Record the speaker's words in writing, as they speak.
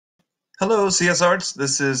Hello, CSArts.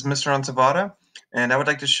 This is Mr. Antavada, and I would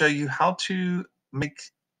like to show you how to make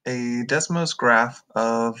a Desmos graph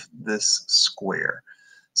of this square.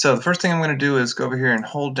 So the first thing I'm going to do is go over here and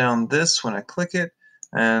hold down this when I click it,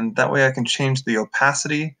 and that way I can change the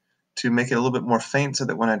opacity to make it a little bit more faint so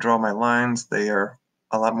that when I draw my lines, they are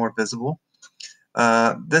a lot more visible.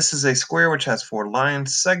 This is a square which has 4 line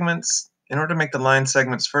segments. In order to make the line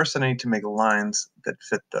segments, first I need to make lines that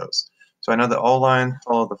fit those. So I know that all lines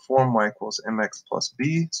follow the form y equals mx plus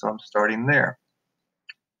b, so I'm starting there.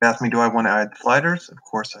 They asked me, do I want to add sliders? Of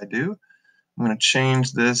course I do. I'm going to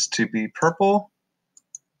change this to be purple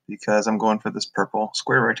because I'm going for this purple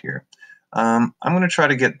square right here. I'm going to try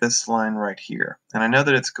to get this line right here. And I know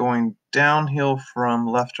that it's going downhill from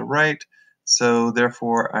left to right, so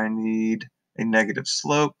therefore I need a negative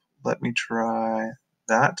slope. Let me try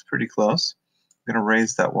that. Pretty close. I'm going to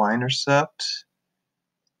raise that y-intercept.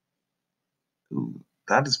 Ooh,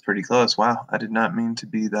 that is pretty close. Wow, I did not mean to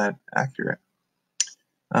be that accurate.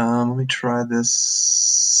 Let me try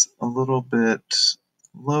this a little bit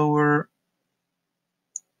lower.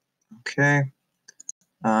 Okay.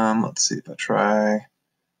 Let's see if I try. I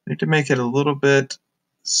need to make it a little bit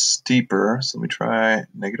steeper. So let me try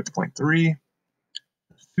negative 0.3.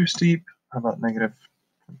 That's too steep. How about negative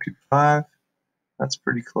 0.25? That's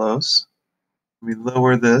pretty close. We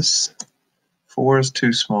lower this. 4 is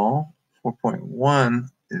too small.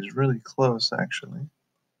 4.1 is really close, actually.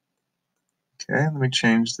 Okay, let me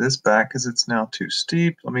change this back because it's now too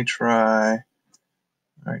steep. Let me try, all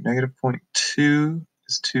right, negative 0.2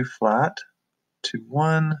 is too flat.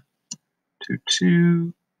 2.1,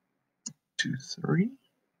 2.2, 2.3.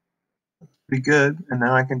 That's pretty good. And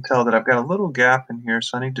now I can tell that I've got a little gap in here,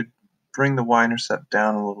 so I need to bring the y-intercept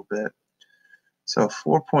down a little bit. So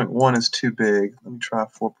 4.1 is too big. Let me try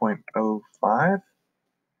 4.05.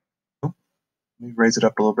 Let me raise it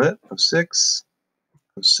up a little bit. 0.6,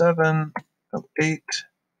 0.7, 0.8.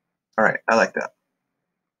 All right, I like that.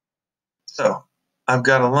 So I've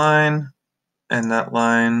got a line, and that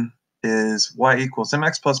line is y equals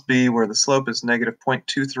mx plus b, where the slope is negative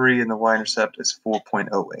 0.23 and the y-intercept is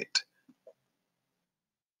 4.08.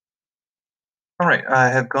 All right, I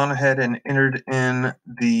have gone ahead and entered in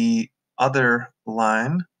the other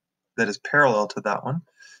line that is parallel to that one.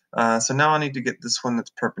 So now I need to get this one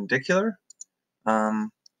that's perpendicular.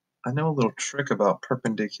 I know a little trick about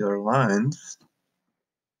perpendicular lines.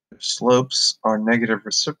 Their slopes are negative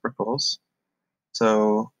reciprocals.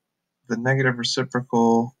 So the negative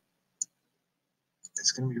reciprocal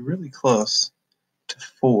is going to be really close to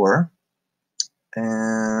 4.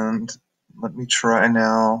 And let me try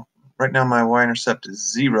now. Right now my y-intercept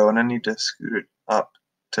is 0, and I need to scoot it up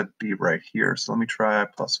to be right here. So let me try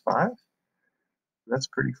 +5. That's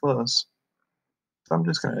pretty close. So I'm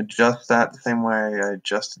just going to adjust that the same way I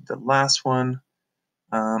adjusted the last one.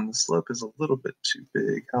 The slope is a little bit too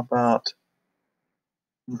big. How about,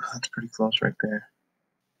 that's pretty close right there.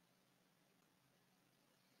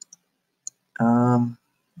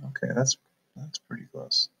 Okay, that's pretty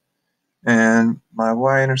close. And my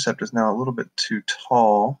y-intercept is now a little bit too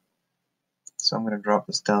tall. So I'm going to drop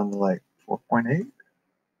this down to like 4.8.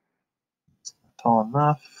 It's not tall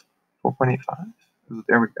enough. 4.85. Ooh,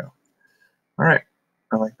 there we go. All right,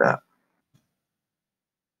 I like that.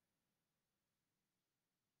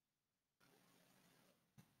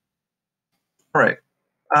 All right,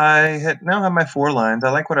 I now have my 4 lines.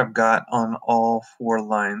 I like what I've got on all 4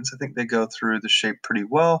 lines. I think they go through the shape pretty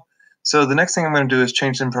well. So the next thing I'm going to do is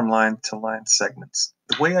change them from line to line segments.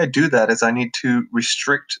 The way I do that is I need to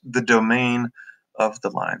restrict the domain of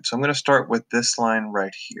the line. So I'm going to start with this line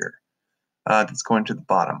right here. That's going to the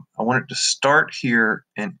bottom. I want it to start here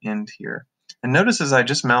and end here. And notice as I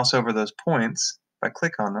just mouse over those points, if I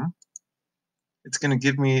click on them, it's going to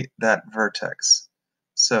give me that vertex.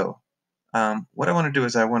 So what I want to do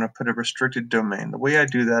is I want to put a restricted domain. The way I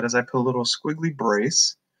do that is I put a little squiggly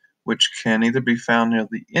brace, which can either be found near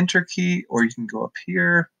the Enter key, or you can go up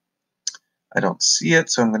here. I don't see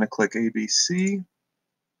it, so I'm going to click ABC,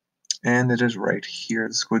 and it is right here,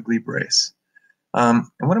 the squiggly brace. And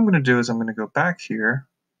what I'm going to do is I'm going to go back here,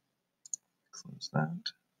 close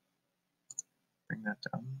that, bring that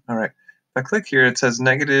down. All right, if I click here, it says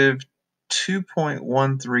negative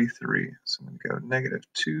 2.133. So I'm going to go negative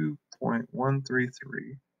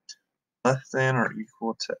 2.133 less than or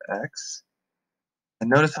equal to x. And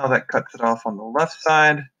notice how that cuts it off on the left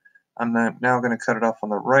side. I'm now going to cut it off on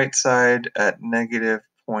the right side at negative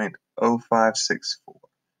 0.0564.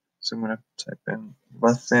 So I'm going to type in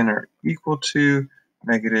less than or equal to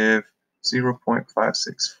negative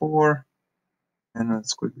 0.564 and then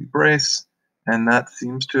squiggly brace, and that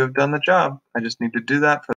seems to have done the job. I just need to do that for